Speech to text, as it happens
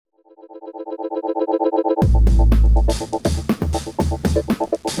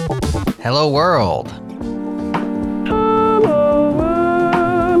Hello world.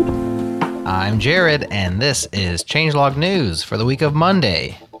 I'm Jared, and this is Changelog News for the week of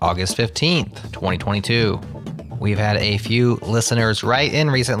Monday, August 15th, 2022. We've had a few listeners write in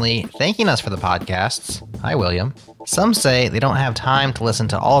recently thanking us for the podcasts. Hi, William. Some say they don't have time to listen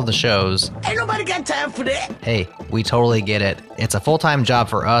to all of the shows. Ain't nobody got time for that. Hey, we totally get it. It's a full-time job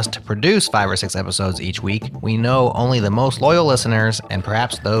for us to produce 5 or 6 episodes each week. We know only the most loyal listeners, and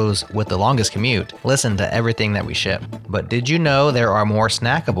perhaps those with the longest commute, listen to everything that we ship. But did you know there are more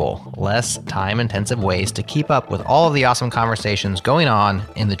snackable, less time-intensive ways to keep up with all of the awesome conversations going on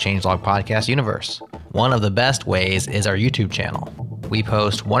in the Changelog podcast universe? One of the best ways is our YouTube channel. We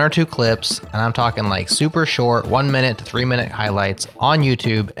post 1 or 2 clips, and I'm talking like super short 1 minute to 3 minute highlights on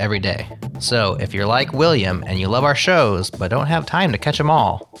YouTube every day. So if you're like William and you love our shows but don't have time to catch them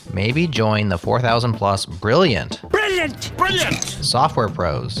all, maybe join the 4,000 plus brilliant software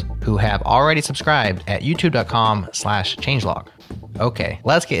pros who have already subscribed at youtube.com/changelog. Okay,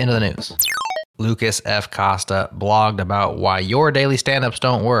 let's get into the news. Lucas F. Costa blogged about why your daily stand-ups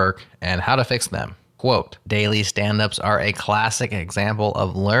don't work and how to fix them. Quote, daily stand-ups are a classic example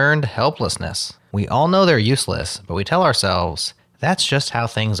of learned helplessness. We all know they're useless, but we tell ourselves, that's just how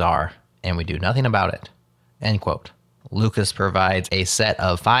things are, and we do nothing about it. End quote. Lucas provides a set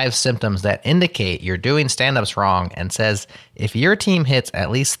of 5 symptoms that indicate you're doing stand-ups wrong and says if your team hits at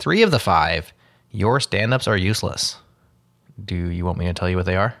least 3 of the 5, your stand-ups are useless. Do you want me to tell you what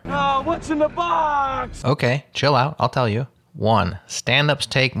they are? What's in the box? Okay, chill out, I'll tell you. 1. Stand-ups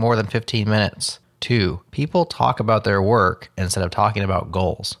take more than 15 minutes. 2. People talk about their work instead of talking about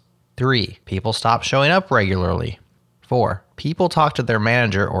goals. 3. People stop showing up regularly. 4. People talk to their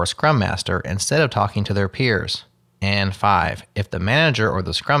manager or scrum master instead of talking to their peers. And 5. If the manager or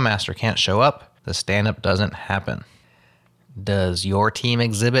the scrum master can't show up, the stand-up doesn't happen. Does your team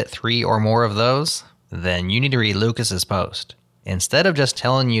exhibit 3 or more of those? Then you need to read Lucas's post. Instead of just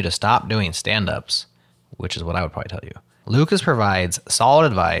telling you to stop doing stand-ups, which is what I would probably tell you, Lucas provides solid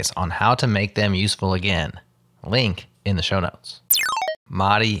advice on how to make them useful again. Link in the show notes.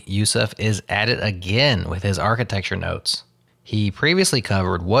 Mahdi Yusuf is at it again with his architecture notes. He previously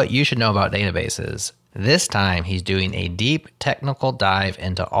covered what you should know about databases. This time he's doing a deep technical dive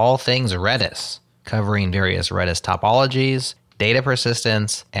into all things Redis, covering various Redis topologies, data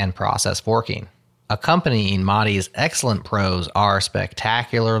persistence, and process forking. Accompanying Mahdi's excellent prose are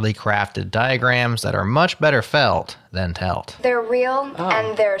spectacularly crafted diagrams that are much better felt than telt. They're real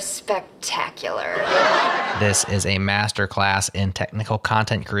and they're spectacular. This is a masterclass in technical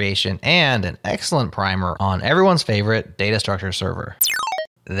content creation and an excellent primer on everyone's favorite data structure server.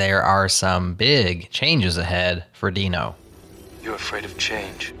 There are some big changes ahead for Deno. You're afraid of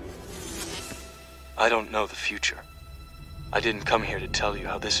change. I don't know the future. I didn't come here to tell you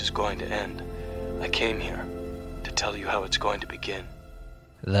how this is going to end. I came here to tell you how it's going to begin.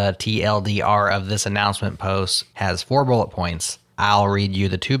 The TLDR of this announcement post has 4 bullet points. I'll read you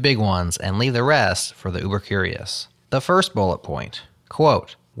the 2 big ones and leave the rest for the uber curious. The first bullet point,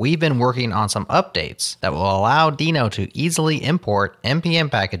 quote, we've been working on some updates that will allow Deno to easily import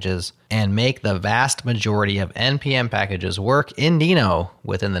NPM packages and make the vast majority of NPM packages work in Deno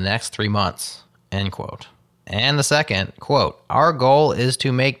within the next 3 months, end quote. And the second, quote, our goal is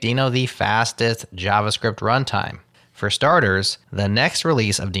to make Deno the fastest JavaScript runtime. For starters, the next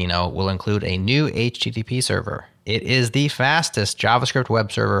release of Deno will include a new HTTP server. It is the fastest JavaScript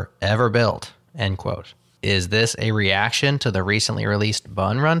web server ever built, end quote. Is this a reaction to the recently released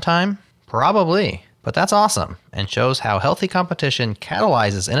Bun runtime? Probably, but that's awesome and shows how healthy competition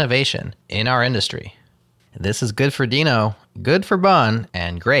catalyzes innovation in our industry. This is good for Deno, good for Bun,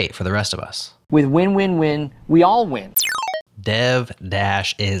 and great for the rest of us. With win-win-win, we all win.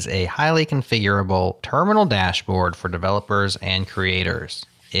 DevDash is a highly configurable terminal dashboard for developers and creators.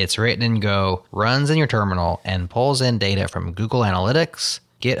 It's written in Go, runs in your terminal, and pulls in data from Google Analytics,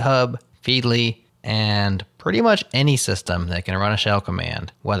 GitHub, Feedly, and pretty much any system that can run a shell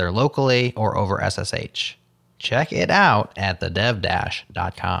command, whether locally or over SSH. Check it out at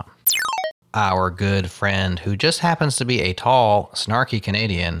thedevdash.com. Our good friend, who just happens to be a tall, snarky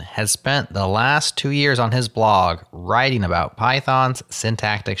Canadian, has spent the last 2 years on his blog writing about Python's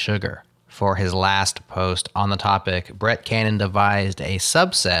syntactic sugar. For his last post on the topic, Brett Cannon devised a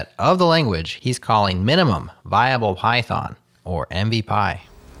subset of the language he's calling Minimum Viable Python, or MVPy.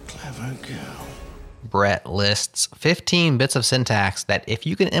 Clever girl. Brett lists 15 bits of syntax that if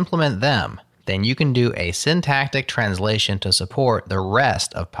you can implement them, then you can do a syntactic translation to support the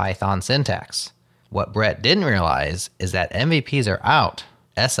rest of Python syntax. What Brett didn't realize is that MVPs are out,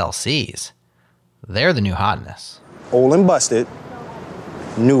 SLCs. They're the new hotness. old and busted,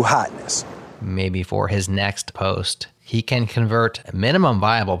 new hotness. Maybe for his next post, he can convert minimum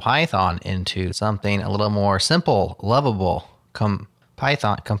viable Python into something a little more simple, lovable,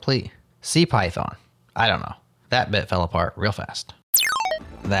 Python complete. CPython. I don't know. That bit fell apart real fast.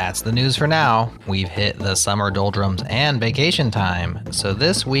 That's the news for now. We've hit the summer doldrums and vacation time. So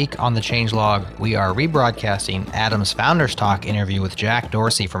this week on the Changelog, we are rebroadcasting Adam's Founders Talk interview with Jack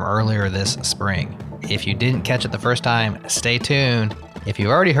Dorsey from earlier this spring. If you didn't catch it the first time, stay tuned. If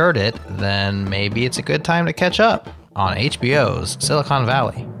you've already heard it, then maybe it's a good time to catch up on HBO's Silicon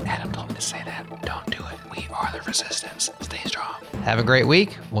Valley. Adam told me to say that. Don't do it. We are the resistance. Stay strong. Have a great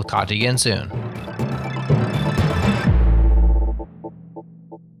week. We'll talk to you again soon.